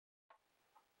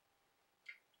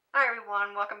Hi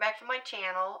everyone, welcome back to my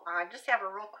channel. I just have a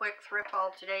real quick thrift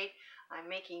haul today. I'm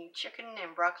making chicken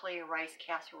and broccoli and rice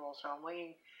casserole, so I'm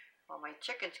waiting while my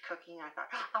chicken's cooking. I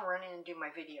thought I'll run in and do my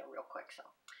video real quick, so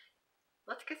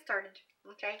let's get started.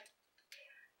 Okay.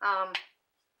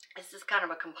 This is kind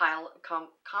of a compilation,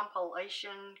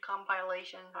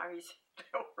 how do you say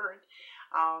the word,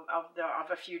 of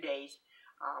a few days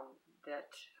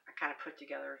that I kind of put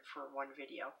together for one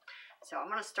video. So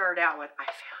I'm going to start out with,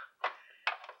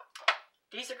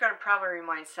 these are going to probably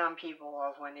remind some people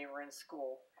of when they were in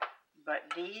school,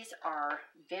 but these are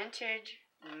vintage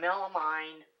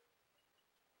melamine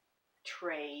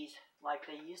trays like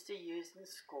they used to use in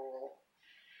school,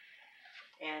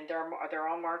 and they're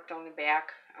all marked on the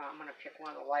back. I'm going to pick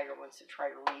one of the lighter ones to try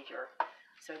to read here.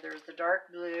 So there's the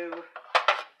dark blue,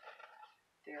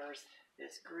 there's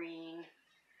this green,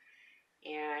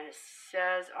 and it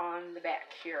says on the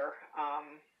back here,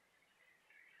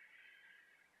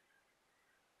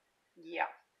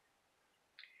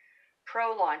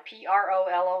 Prolon,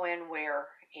 P-R-O-L-O-N wear,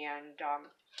 and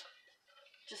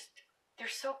just,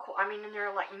 they're so cool. I mean, and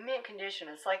they're like mint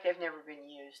condition. It's like they've never been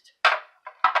used.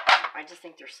 I just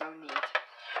think they're so neat.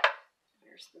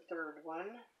 There's the third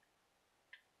one.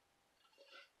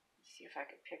 Let's see if I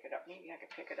can pick it up. Maybe I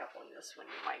could pick it up on this one.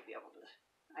 You might be able to.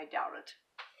 I doubt it.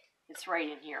 It's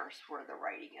right in here is where the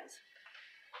writing is.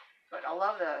 But I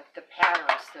love the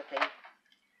patterns that they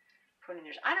put in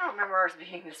there. I don't remember ours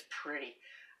being this pretty.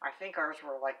 I think ours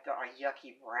were like a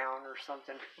yucky brown or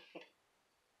something.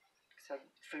 So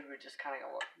food would just kind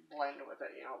of blend with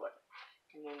it, you know. But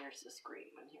and then there's this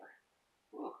green one here.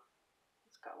 Ooh,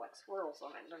 it's got like swirls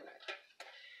on it, doesn't it?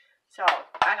 So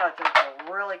I thought they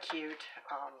were really cute.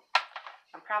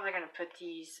 I'm probably going to put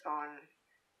these on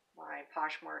my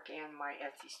Poshmark and my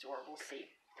Etsy store. We'll see.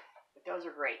 But those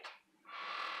are great.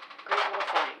 Great little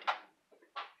find.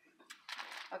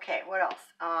 Okay, what else?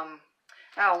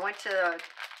 I went to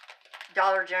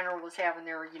Dollar General, was having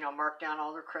their, marked down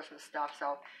all their Christmas stuff.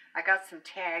 So I got some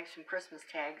tags, some Christmas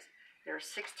tags. There's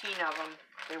 16 of them.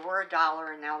 They were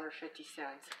 $1 and now they're 50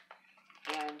 cents.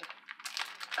 And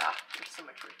there's so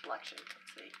much reflection.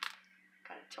 Let's see.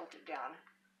 Kind of tilt it down.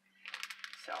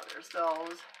 So there's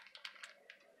those.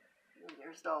 And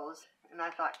there's those. And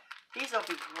I thought, these will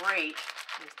be great,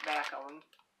 there's the back of them,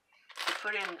 to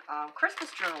put in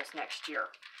Christmas journals next year.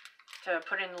 To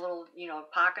put in the little,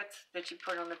 pockets that you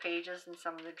put on the pages in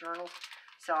some of the journals.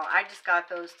 So I just got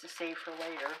those to save for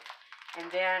later.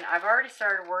 And then I've already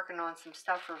started working on some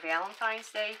stuff for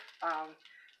Valentine's Day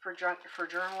for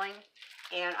journaling.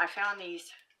 And I found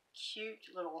these cute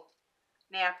little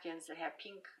napkins that have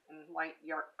pink and white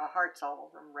hearts all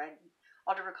over them, red,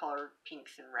 all different colored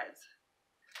pinks and reds.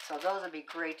 So those would be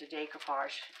great to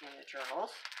decoupage in the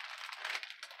journals.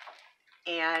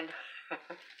 And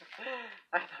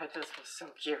I thought this was so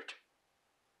cute.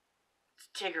 It's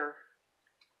Tigger.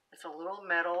 It's a little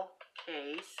metal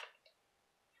case.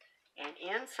 And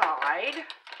inside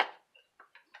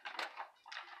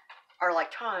are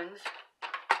like tons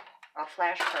of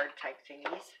flashcard type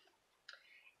thingies.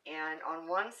 And on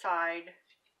one side,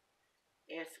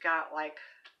 it's got like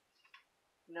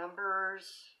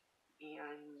numbers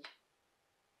and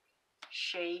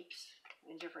shapes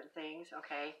and different things,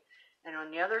 okay? And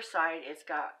on the other side, it's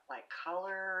got like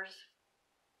colors,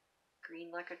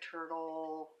 green like a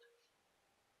turtle,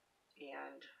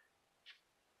 and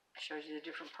shows you the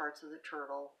different parts of the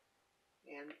turtle.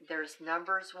 And there's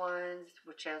numbers ones,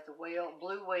 which has the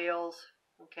blue whales,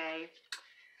 okay?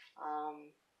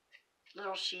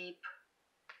 Little sheep,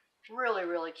 really,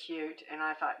 really cute. And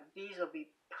I thought these will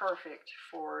be perfect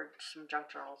for some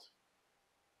junk journals.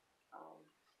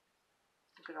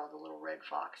 Look at all the little red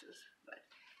foxes. But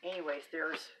anyways,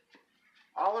 there's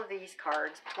all of these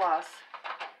cards plus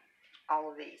all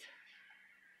of these.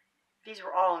 These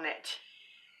were all in it.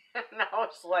 And I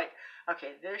was like,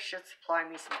 okay, this should supply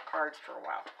me some cards for a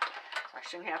while. So I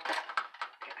shouldn't have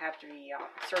to be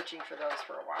searching for those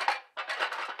for a while.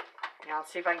 Now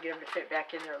let's see if I can get them to fit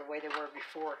back in there the way they were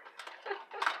before.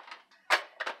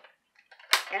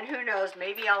 And who knows,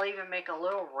 maybe I'll even make a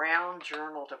little round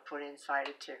journal to put inside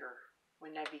a Tigger.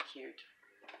 Wouldn't that be cute?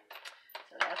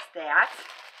 So that's that.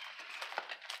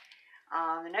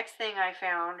 The next thing I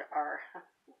found are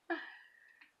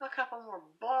a couple more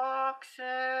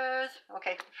boxes.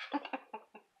 Okay.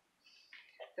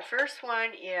 The first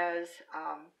one is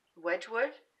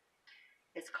Wedgwood.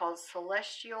 It's called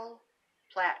Celestial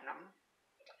Platinum.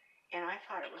 And I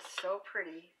thought it was so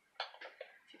pretty.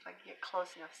 Let's see if I can get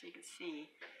close enough so you can see.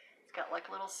 It's got like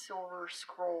little silver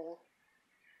scroll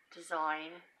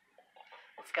design.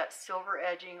 It's got silver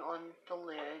edging on the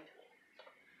lid.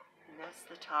 And then that's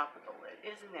the top of the lid.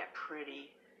 Isn't that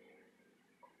pretty?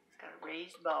 It's got a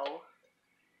raised bow.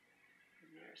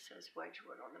 And there it says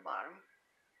Wedgwood on the bottom.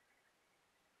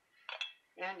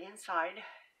 And inside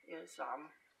is,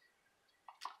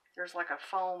 there's like a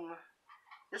foam.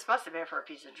 This must have been for a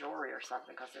piece of jewelry or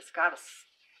something, because it's got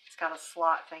a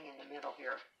slot thing in the middle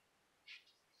here.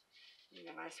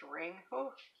 A nice ring.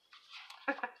 Ooh.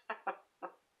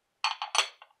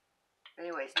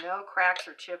 Anyways, no cracks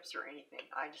or chips or anything.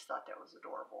 I just thought that was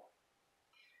adorable.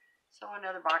 So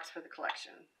another box for the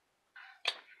collection.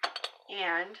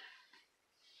 And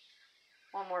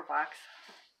one more box.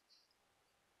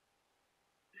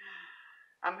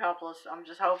 I'm helpless. I'm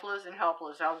just hopeless and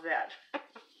helpless. How's that?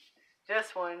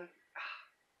 This one,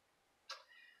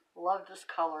 love this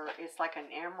color. It's like an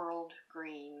emerald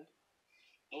green,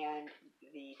 and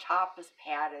the top is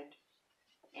padded.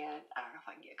 And I don't know if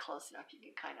I can get close enough. You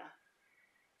can kind of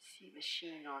see the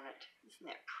sheen on it. Isn't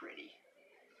that pretty?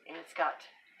 And it's got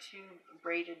two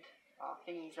braided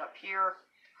thingies up here,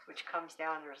 which comes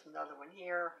down. There's another one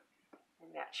here,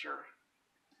 and that's your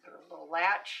little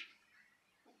latch.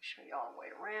 Let me show you all the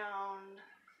way around.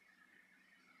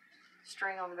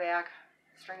 String on the back.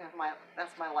 String of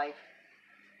that's my life.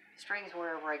 Strings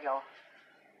wherever I go.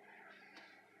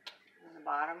 On the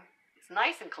bottom, it's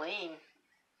nice and clean.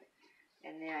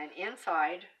 And then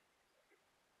inside,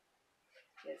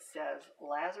 it says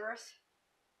Lazarus.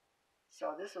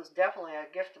 So this was definitely a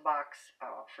gift box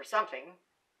for something.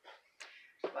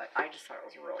 But I just thought it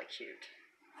was really cute.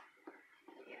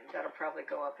 And that'll probably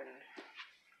go up and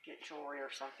get jewelry or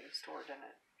something stored in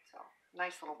it. So,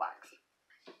 nice little box.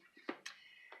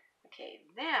 Okay,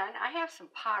 then I have some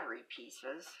pottery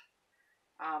pieces.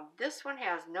 This one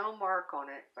has no mark on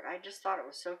it, but I just thought it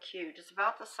was so cute. It's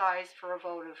about the size for a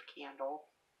votive candle,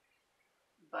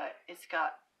 but it's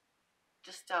got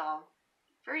just a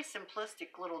very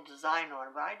simplistic little design on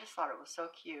it, but I just thought it was so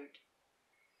cute.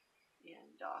 And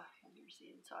here's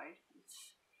the inside.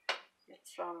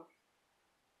 It's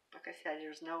like I said,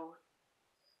 there's no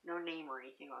name or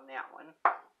anything on that one.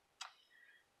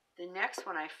 The next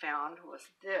one I found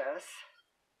was this.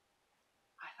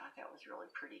 I thought that was really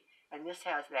pretty. And this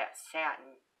has that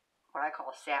satin, what I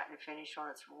call satin finish on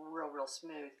it. It's real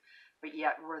smooth. But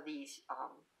yet where these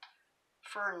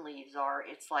fern leaves are,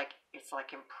 it's like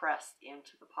impressed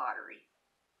into the pottery.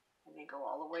 And they go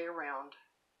all the way around.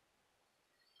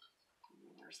 And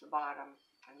then there's the bottom.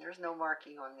 And there's no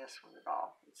marking on this one at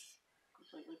all. It's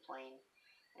completely plain.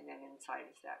 And then inside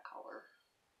is that color.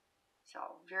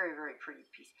 So very pretty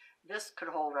piece. This could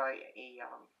hold a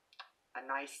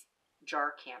nice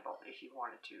jar candle if you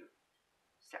wanted to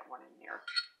set one in there.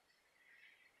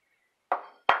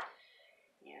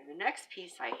 And the next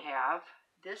piece I have,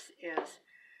 this is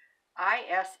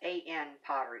ISAN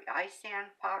pottery,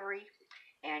 Isan pottery,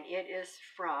 and it is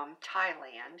from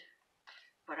Thailand.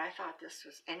 But I thought this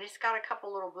was, and it's got a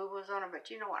couple little boo-boos on it, but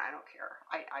you know what, I don't care.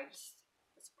 I just,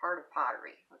 it's part of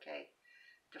pottery, okay?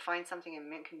 To find something in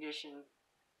mint condition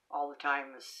all the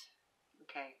time is,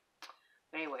 okay.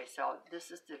 Anyway, so this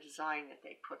is the design that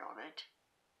they put on it.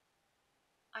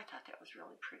 I thought that was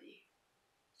really pretty.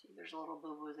 See, there's a little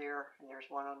boo-boo there, and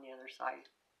there's one on the other side.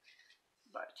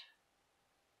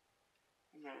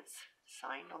 And then it's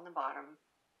signed on the bottom.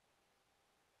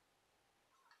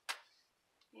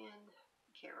 And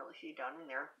you can't really see down in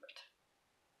there, but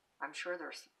I'm sure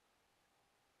there's,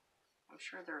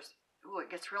 ooh,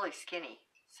 it gets really skinny.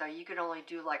 So you could only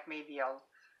do like maybe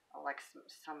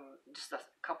just a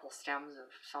couple stems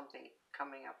of something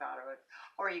coming up out of it,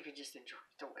 or you could just enjoy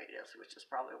it the way it is, which is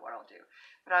probably what I'll do.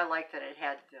 But I like that it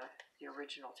had the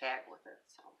original tag with it.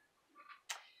 So,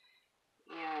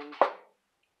 and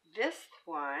this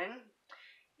one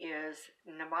is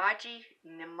Namaji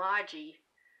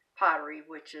pottery,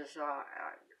 which is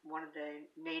one of the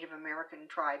Native American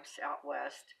tribes out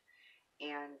west,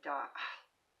 and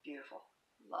beautiful.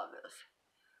 Love this.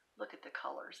 Look at the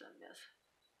colors in this.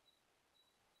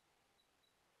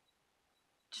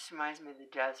 Just reminds me of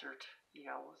the desert, you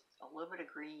know, with a little bit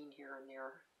of green here and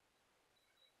there.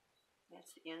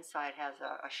 That's the inside has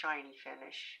a shiny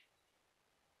finish,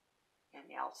 and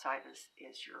the outside is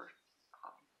your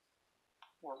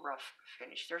more rough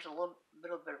finish. There's a little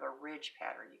bit of a ridge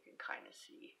pattern you can kind of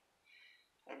see.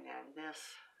 And then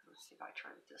this, let's see if I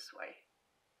turn it this way.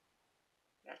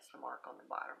 That's the mark on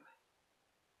the bottom.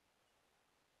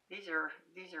 These are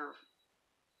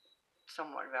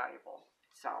somewhat valuable,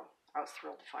 so I was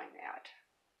thrilled to find that.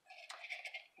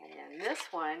 And then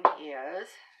this one is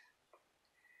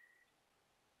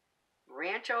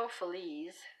Rancho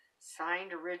Feliz,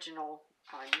 signed original.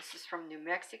 This is from New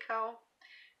Mexico.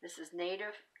 This is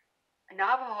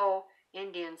Navajo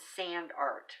Indian sand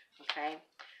art. Okay,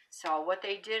 so what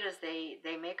they did is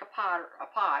they make a pot,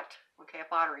 okay, a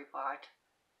pottery pot,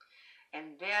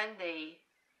 and then they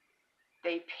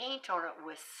paint on it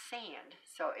with sand.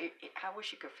 So I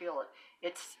wish you could feel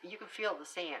it. You can feel the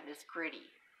sand. It's gritty.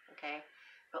 Okay,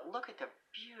 but look at the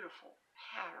beautiful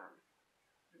pattern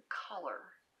and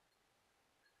color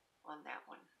on that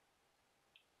one.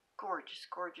 Gorgeous,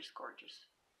 gorgeous, gorgeous.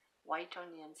 White on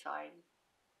the inside,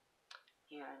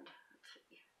 and let's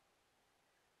see.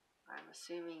 I'm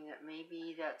assuming that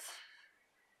maybe that's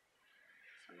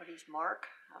somebody's mark.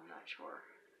 I'm not sure.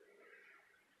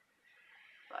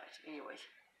 But anyways,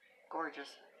 gorgeous.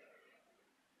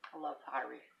 I love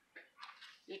pottery.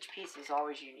 Each piece is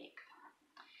always unique.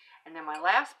 And then my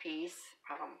last piece,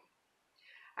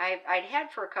 I'd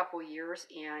had for a couple years,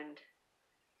 and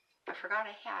I forgot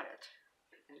I had it.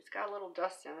 And it's got a little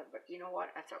dust in it, but you know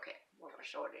what? That's okay. We're going to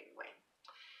show it anyway.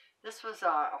 This was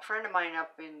a friend of mine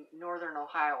up in northern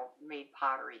Ohio made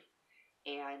pottery.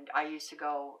 And I used to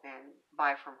go and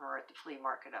buy from her at the flea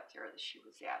market up there that she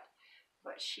was at.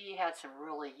 But she had some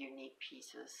really unique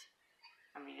pieces.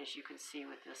 I mean, as you can see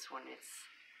with this one, it's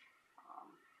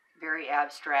very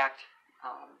abstract,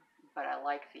 but I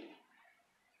like the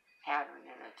pattern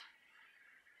in it.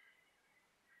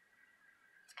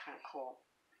 It's kind of cool.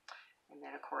 And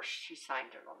then, of course, she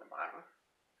signed it on the bottom.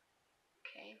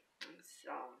 Okay,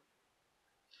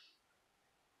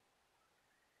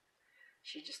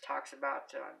 she just talks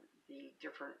about the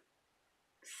different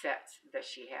sets that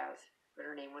she has. But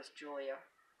her name was Julia.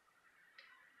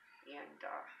 And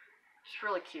it's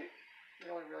really cute.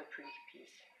 Really, really pretty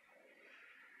piece.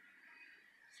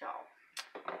 So,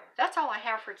 that's all I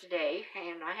have for today.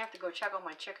 And I have to go check on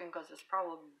my chicken because it's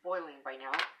probably boiling by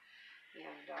now.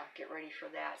 And get ready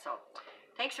for that. So,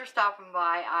 thanks for stopping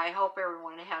by. I hope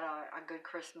everyone had a good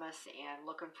Christmas, and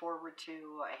looking forward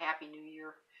to a Happy New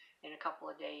Year in a couple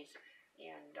of days.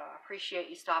 And appreciate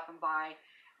you stopping by.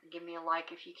 Give me a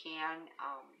like if you can.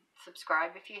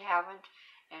 Subscribe if you haven't.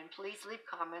 And please leave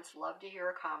comments. Love to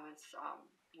hear comments.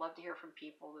 Love to hear from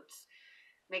people. It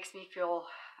makes me feel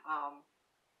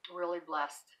really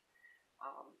blessed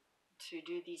to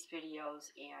do these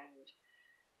videos, and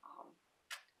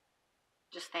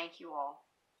just thank you all.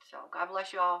 So God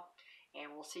bless you all,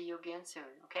 and we'll see you again soon.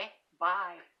 Okay?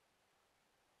 Bye.